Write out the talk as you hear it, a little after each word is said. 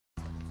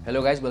Hello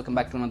guys, welcome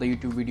back to another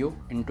YouTube video.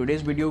 In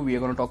today's video we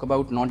are going to talk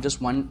about not just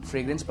one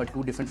fragrance but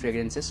two different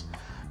fragrances.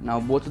 Now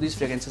both of these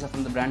fragrances are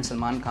from the brand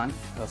Salman Khan,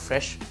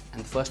 Fresh,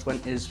 and the first one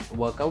is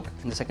Workout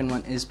and the second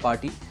one is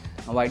Party.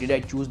 Now why did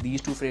I choose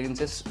these two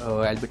fragrances?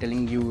 I'll be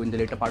telling you in the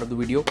later part of the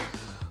video.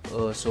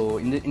 So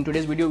in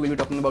today's video we'll be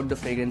talking about the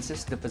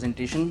fragrances, the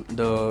presentation, and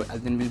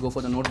then we'll go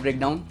for the note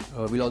breakdown.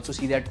 We'll also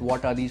see that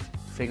what are these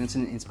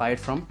fragrances inspired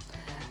from.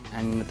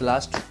 And at the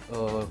last,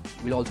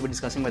 we'll also be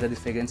discussing whether this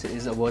fragrance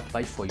is a worth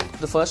buy for you.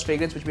 The first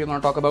fragrance which we are going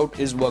to talk about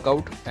is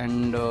Workout,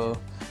 and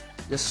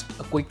just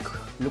a quick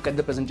look at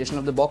the presentation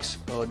of the box.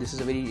 This is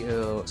a very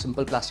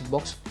simple plastic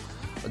box.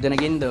 Then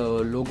again the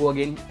logo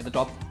again at the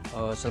top,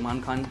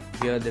 Salman Khan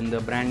here, then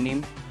the brand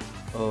name,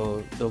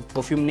 the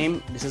perfume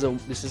name. This is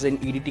an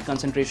EDT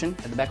concentration.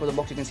 At the back of the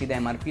box you can see the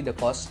MRP, the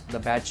cost, the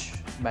batch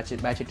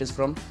it is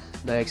from,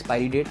 the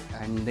expiry date,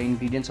 and the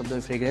ingredients of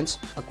the fragrance.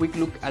 A quick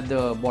look at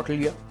the bottle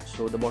here.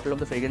 So the bottle of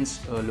the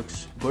fragrance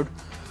looks good.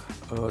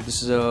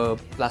 This is a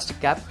plastic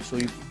cap, so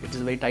it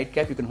is a very tight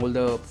cap. You can hold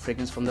the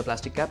fragrance from the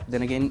plastic cap.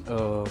 Then again,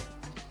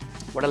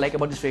 what I like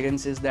about this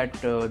fragrance is that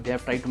they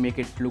have tried to make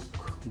it look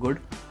good.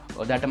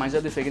 The atomizer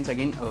of the fragrance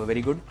again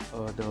very good.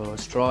 The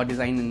straw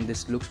design in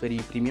this looks very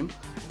premium.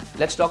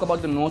 Let's talk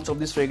about the notes of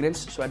this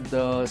fragrance. So at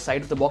the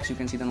side of the box you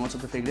can see the notes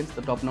of the fragrance.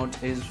 The top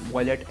note is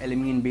violet,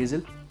 elemi and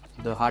basil.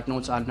 The heart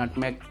notes are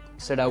nutmeg,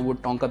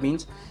 cedarwood, tonka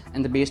beans,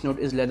 and the base note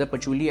is leather,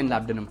 patchouli and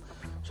labdanum.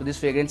 So this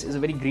fragrance is a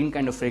very green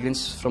kind of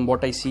fragrance from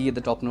what I see at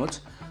the top notes.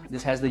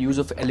 This has the use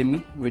of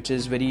elemi, which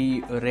is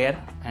very rare,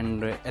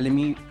 and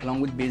elemi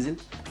along with basil.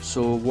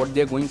 So what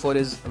they are going for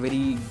is a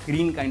very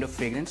green kind of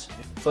fragrance.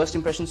 First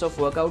impressions of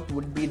Workout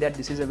would be that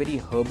this is a very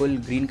herbal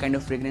green kind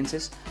of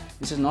fragrances.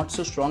 This is not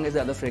so strong as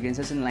the other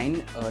fragrances in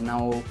line.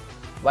 Now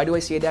why do I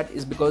say that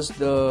is because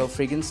the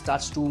fragrance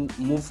starts to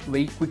move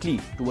very quickly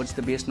towards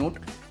the base note.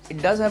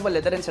 It does have a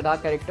leather and cedar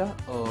character,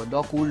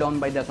 though cooled down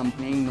by the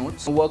accompanying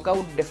notes.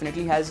 Workout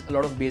definitely has a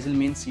lot of basil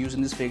mints used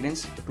in this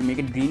fragrance to make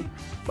it green.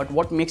 But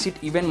what makes it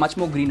even much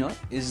more greener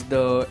is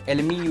the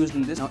elemi used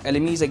in this. Now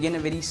elemi is again a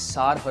very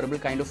sour herbal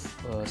kind of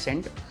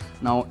scent.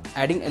 Now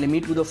adding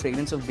elemi to the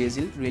fragrance of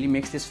basil really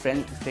makes this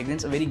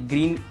fragrance a very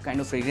green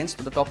kind of fragrance.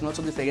 So the top notes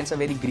of the fragrance are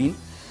very green.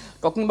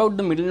 Talking about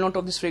the middle note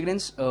of this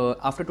fragrance,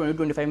 after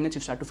 20-25 minutes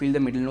you start to feel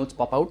the middle notes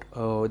pop out.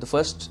 The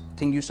first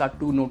thing you start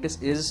to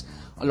notice is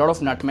a lot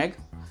of nutmeg.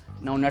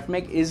 Now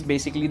nutmeg is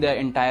basically the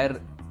entire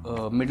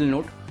middle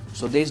note,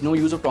 so there is no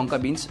use of tonka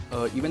beans.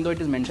 Even though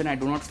it is mentioned, I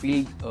do not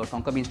feel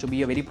tonka beans to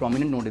be a very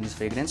prominent note in this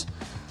fragrance.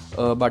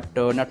 But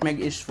nutmeg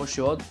is for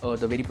sure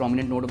the very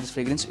prominent note of this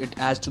fragrance. It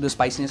adds to the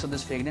spiciness of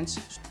this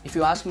fragrance. If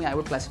you ask me, I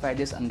would classify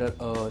this under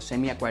a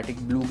semi-aquatic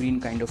blue-green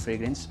kind of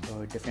fragrance.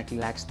 It definitely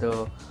lacks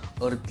the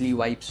earthly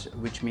vibes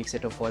which makes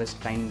it a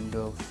forest kind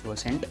of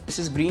scent. This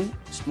is green,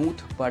 smooth,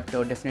 but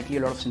definitely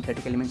a lot of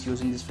synthetic elements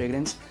used in this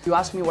fragrance. If you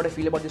ask me what I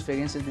feel about this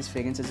fragrance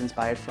is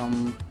inspired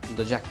from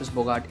the Jacques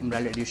Bogart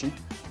Emerald Edition.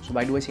 So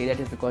why do I say that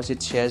is because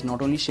it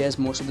not only shares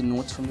most of the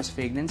notes from this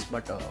fragrance,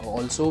 but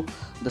also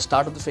the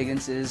start of the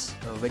fragrance is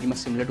very much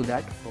similar to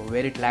that.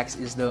 Where it lacks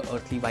is the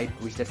earthly vibe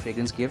which that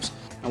fragrance gives.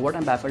 Now what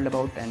I'm baffled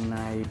about and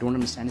I don't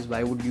understand is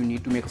why would you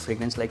need to make a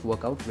fragrance like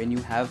Workout when you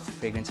have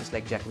fragrances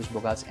like Jacques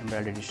Bogart's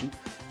Emerald Edition.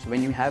 So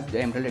when you have the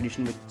Emerald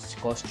Edition which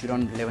costs you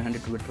around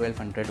 1100 to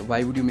 1200,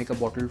 why would you make a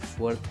bottle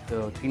worth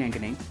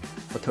 399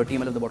 for 30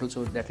 ml of the bottle?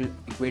 So that will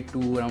equate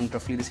to around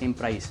roughly the same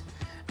price.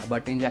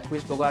 But in Jacques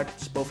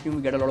Bogart's perfume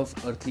you get a lot of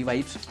earthly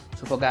vibes.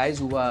 So for guys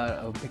who are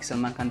a big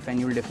Salman Khan fan,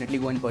 you will definitely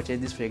go and purchase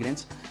this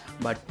fragrance.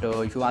 But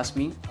if you ask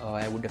me,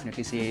 I would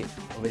definitely say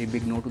a very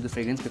big no to the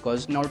fragrance,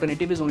 because an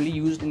alternative is only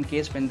used in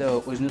case when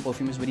the original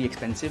perfume is very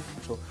expensive.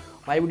 So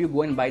why would you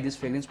go and buy this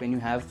fragrance when you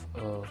have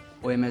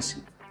OMS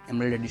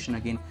Emerald Edition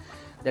again?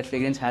 That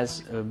fragrance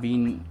has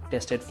been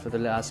tested for the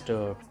last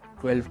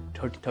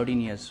 13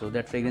 years. So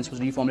that fragrance was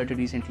reformulated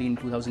recently in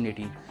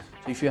 2018.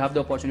 So if you have the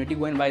opportunity,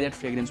 go and buy that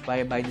fragrance.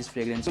 Buy this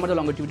fragrance. No matter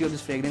the longevity of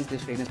this fragrance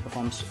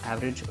performs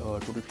average 2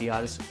 to 3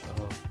 hours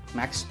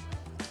max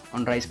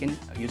on dry skin.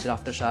 Use it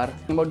after shower.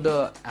 Talking about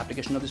the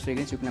application of this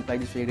fragrance, you can apply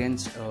this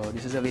fragrance.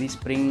 This is a very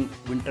spring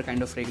winter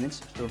kind of fragrance,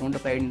 so don't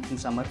apply it in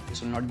summer.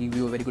 This will not give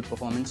you a very good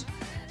performance,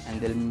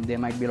 and there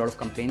might be a lot of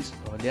complaints.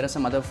 There are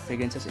some other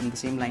fragrances in the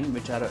same line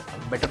which are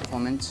better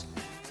performance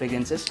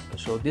fragrances.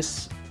 So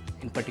this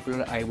in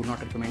particular I would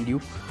not recommend you.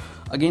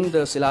 Again,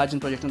 the sillage and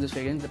projection of this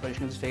fragrance. The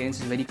projection of this fragrance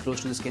is very close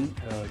to the skin.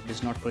 It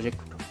does not project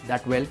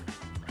that well.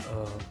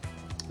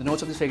 The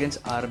notes of this fragrance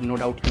are no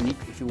doubt unique.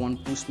 If you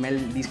want to smell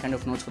these kind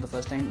of notes for the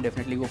first time,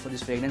 definitely go for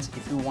this fragrance.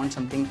 If you want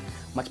something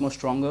much more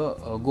stronger,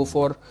 go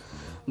for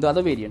the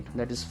other variant,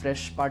 that is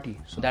FRSH Party.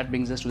 So that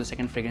brings us to the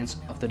second fragrance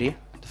of the day.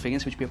 The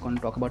fragrance which we are going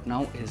to talk about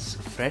now is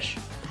FRSH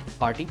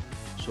Party.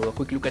 So a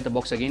quick look at the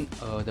box again.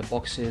 The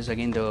box is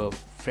again the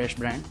Fresh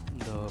brand,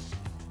 the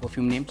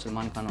perfume name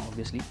Salman Khan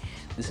obviously.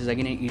 This is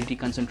again an EDT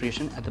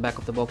concentration. At the back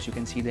of the box you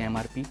can see the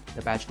MRP,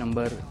 the batch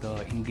number,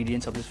 the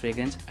ingredients of this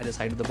fragrance. At the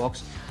side of the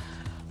box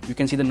you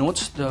can see the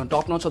notes. The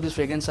top notes of this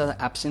fragrance are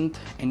absinthe,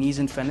 anise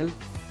and fennel.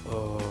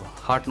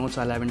 Heart notes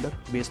are lavender.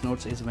 Base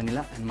notes is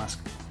vanilla and musk.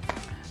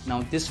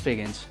 Now this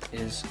fragrance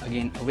is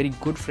again a very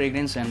good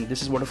fragrance, and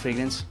this is what a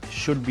fragrance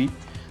should be.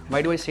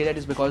 Why do I say that?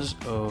 Is because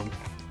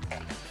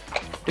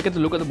take a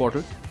look at the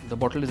bottle. The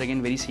bottle is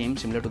again very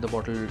similar to the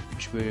bottle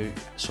which we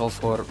saw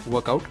for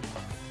Workout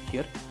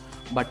here,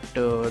 but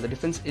the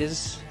difference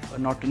is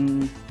not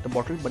in the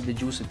bottle but the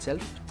juice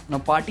itself. Now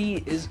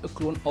Party is a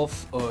clone of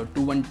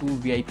 212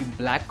 VIP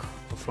Black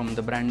from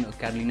the brand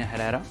Carolina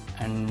Herrera,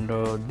 and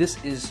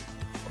this is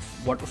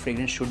what a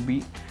fragrance should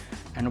be.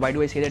 And why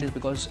do I say that? Is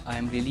because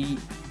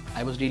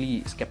I was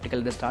really skeptical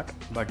at the start,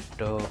 but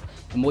the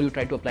more you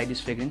try to apply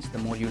this fragrance, the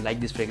more you like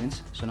this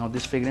fragrance. So now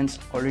this fragrance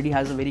already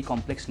has a very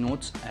complex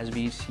notes, as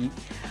we see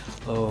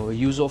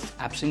use of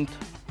absinthe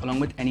along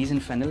with anise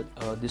and fennel.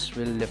 This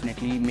will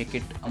definitely make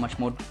it a much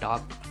more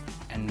dark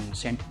and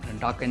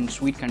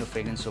sweet kind of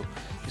fragrance. So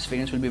this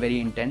fragrance will be very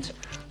intense.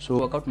 So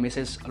Workout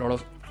misses a lot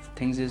of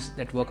things. Is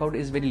that Workout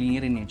is very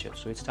linear in nature.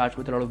 So it starts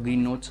with a lot of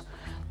green notes,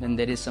 then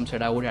there is some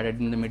cedarwood added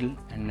in the middle,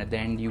 and at the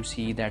end you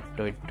see that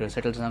it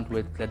settles down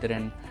with leather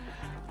and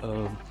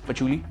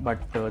patchouli, but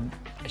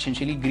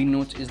essentially green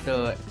notes is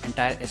the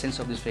entire essence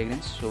of this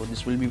fragrance. So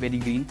this will be very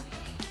green.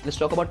 Let's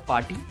talk about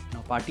Party.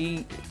 Now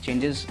Party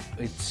changes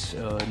its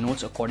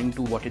notes according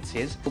to what it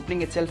says.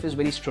 Opening itself is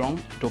very strong.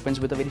 It opens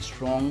with a very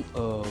strong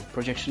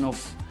projection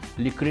of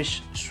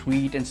licorice,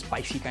 sweet and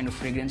spicy kind of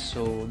fragrance.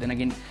 So then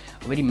again,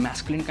 a very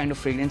masculine kind of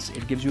fragrance.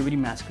 It gives you a very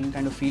masculine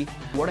kind of feel.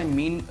 What I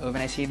mean when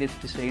I say that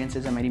this fragrance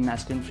is a very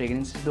masculine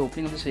fragrance is the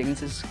opening of this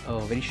fragrance is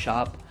very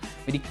sharp,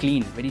 very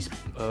clean,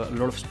 a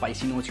lot of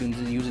spicy notes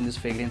used in this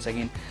fragrance.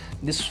 Again,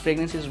 this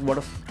fragrance is what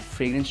a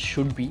fragrance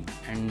should be.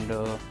 And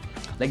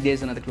like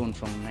there's another clone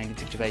from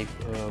 1965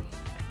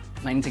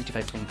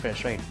 from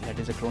Fresh, right? That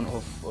is a clone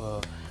of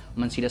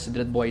Mansida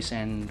Sidrat Boys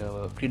and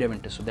Creed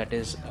Aventus. So that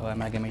is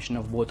amalgamation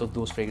of both of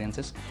those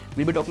fragrances.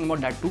 We'll be talking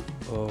about that too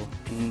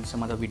in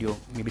some other video,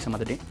 maybe some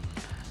other day.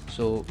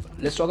 So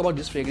let's talk about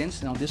this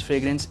fragrance. Now this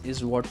fragrance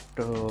is what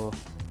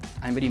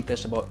I'm very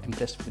impressed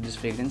with this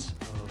fragrance.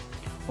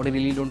 What I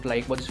really don't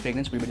like about this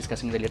fragrance, we'll be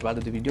discussing in the later part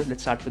of the video.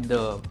 Let's start with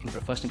the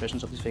first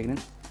impressions of this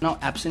fragrance. Now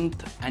absinthe,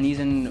 anise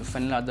and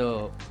fennel are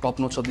the top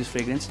notes of this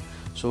fragrance.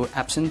 So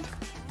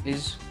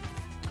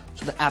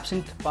the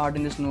absinthe part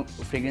in this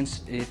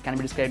fragrance, it can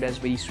be described as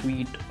very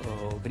sweet,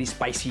 very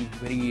spicy,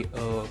 very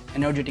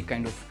energetic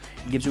kind of.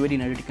 It gives you a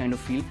very energetic kind of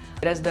feel.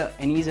 Whereas the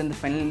anise and the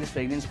fennel in this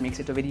fragrance makes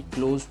it a very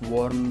close,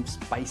 warm,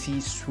 spicy,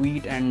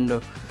 sweet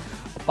and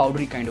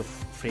powdery kind of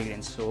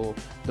fragrance. So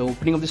the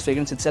opening of this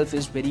fragrance itself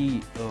is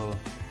very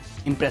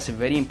impressive,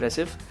 very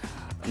impressive.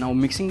 Now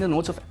mixing the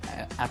notes of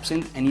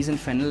absinthe, anise and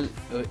fennel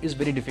is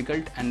very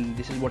difficult, and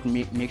this is what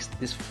makes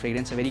this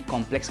fragrance a very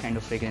complex kind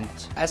of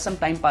fragrance. As some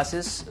time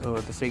passes,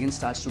 the fragrance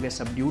starts to get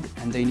subdued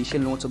and the initial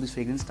notes of this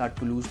fragrance start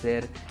to lose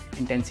their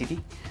intensity,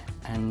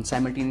 and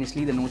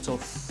simultaneously the notes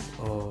of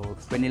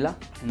vanilla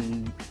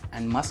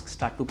and musk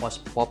start to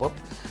pop up.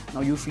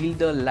 Now you feel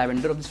the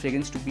lavender of this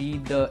fragrance to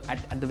be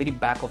at the very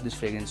back of this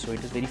fragrance, so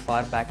it is very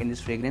far back in this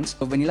fragrance.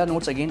 The vanilla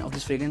notes again of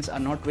this fragrance are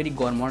not very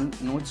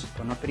gourmand notes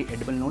or not very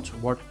edible notes.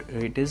 What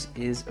it is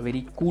a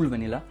very cool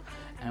vanilla,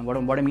 and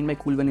what I mean by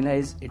cool vanilla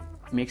is it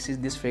makes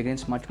this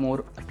fragrance much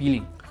more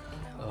appealing.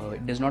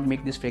 It does not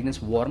make this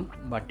fragrance warm,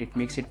 but it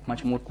makes it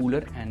much more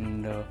cooler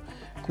and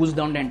cools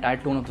down the entire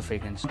tone of the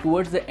fragrance.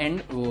 Towards the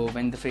end,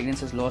 when the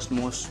fragrance has lost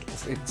most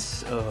of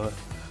its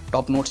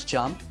top notes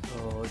charm,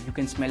 you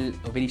can smell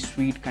a very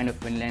sweet kind of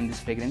vanilla in this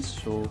fragrance.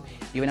 So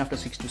even after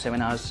 6 to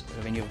 7 hours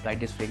when you apply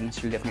this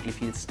fragrance, you'll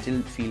definitely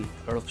still feel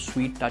a lot of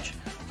sweet touch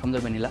from the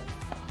vanilla.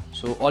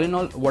 So all in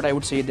all, what I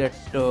would say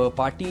that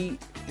Party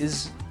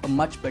is a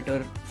much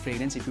better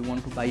fragrance if you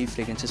want to buy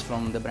fragrances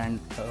from the brand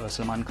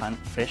Salman Khan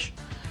Fresh.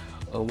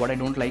 What I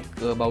don't like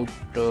about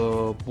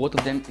both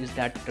of them is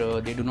that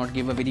they do not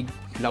give a very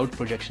loud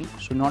projection.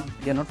 So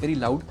they are not very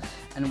loud,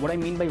 and what I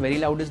mean by very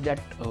loud is that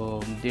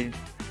they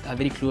are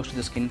very close to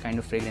the skin kind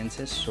of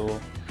fragrances. So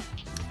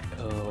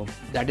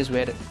that is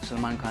where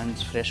Salman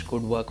Khan's Fresh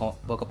could work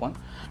upon.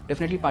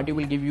 Definitely Party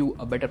will give you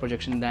a better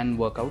projection than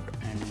Workout,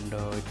 and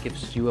it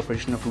gives you a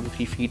projection of 2 to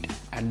 3 feet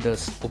at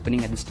the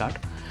opening at the start.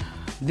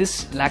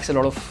 This lacks a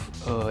lot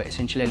of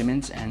essential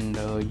elements, and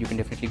you can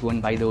definitely go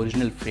and buy the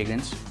original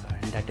fragrance,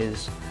 and that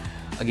is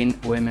again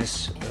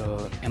OMS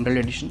Emerald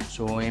Edition.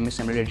 So OMS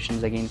Emerald Edition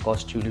is again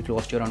cost you around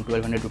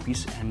 1200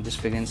 rupees, and this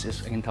fragrance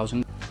is again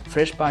 1000.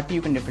 FRSH Party,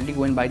 you can definitely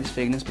go and buy this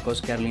fragrance because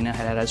Carolina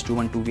Herrera's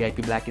 212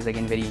 VIP Black is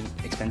again very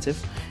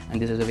expensive,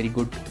 and this is a very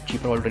good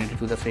cheaper alternative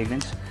to the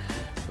fragrance.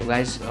 So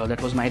guys,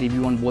 that was my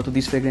review on both of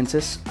these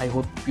fragrances. I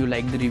hope you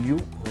liked the review.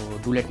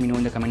 Do let me know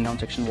in the comment down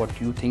section what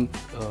you think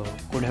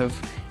could have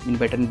been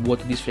better in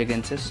both of these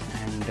fragrances,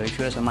 and if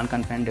you're a Salman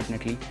Khan fan,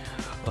 definitely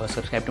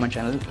subscribe to my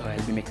channel.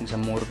 I'll be making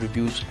some more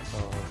reviews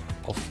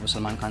of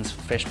Salman Khan's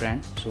Fresh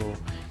brand. So we'll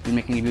be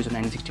making reviews of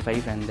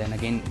 1965, and then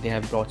again they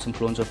have brought some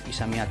clones of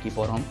Isami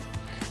Parfum,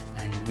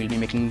 and we'll be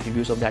making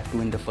reviews of that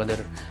too in the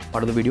further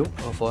part of the video.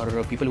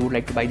 For people who would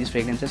like to buy these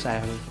fragrances, I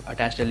have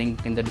attached a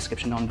link in the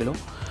description down below.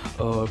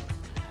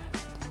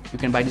 You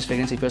can buy this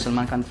fragrance if you're a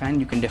Salman Khan fan.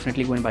 You can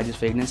definitely go and buy this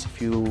fragrance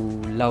if you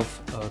love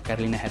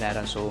Carolina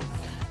Herrera. So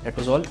that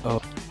was all.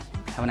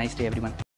 Have Have a nice day, everyone.